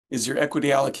is your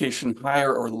equity allocation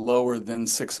higher or lower than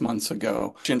 6 months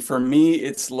ago? And for me,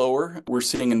 it's lower. We're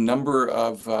seeing a number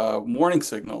of warning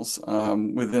signals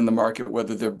within the market,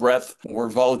 whether they're breadth or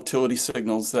volatility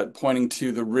signals that pointing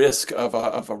to the risk of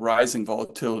a rising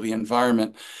volatility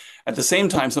environment. At the same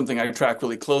time, something I track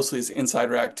really closely is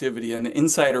insider activity, and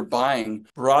insider buying,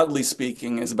 broadly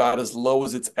speaking, is about as low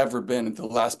as it's ever been at the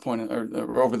last point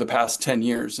or over the past 10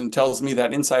 years, and tells me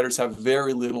that insiders have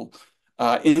very little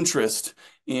interest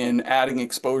in adding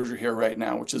exposure here right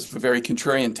now, which is a very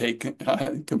contrarian take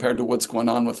compared to what's going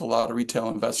on with a lot of retail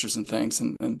investors and things.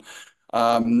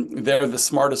 They're the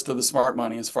smartest of the smart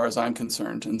money as far as I'm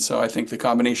concerned. And so I think the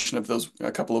combination of those,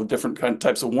 a couple of different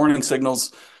types of warning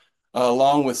signals,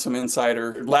 along with some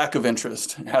insider lack of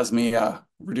interest, has me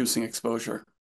reducing exposure.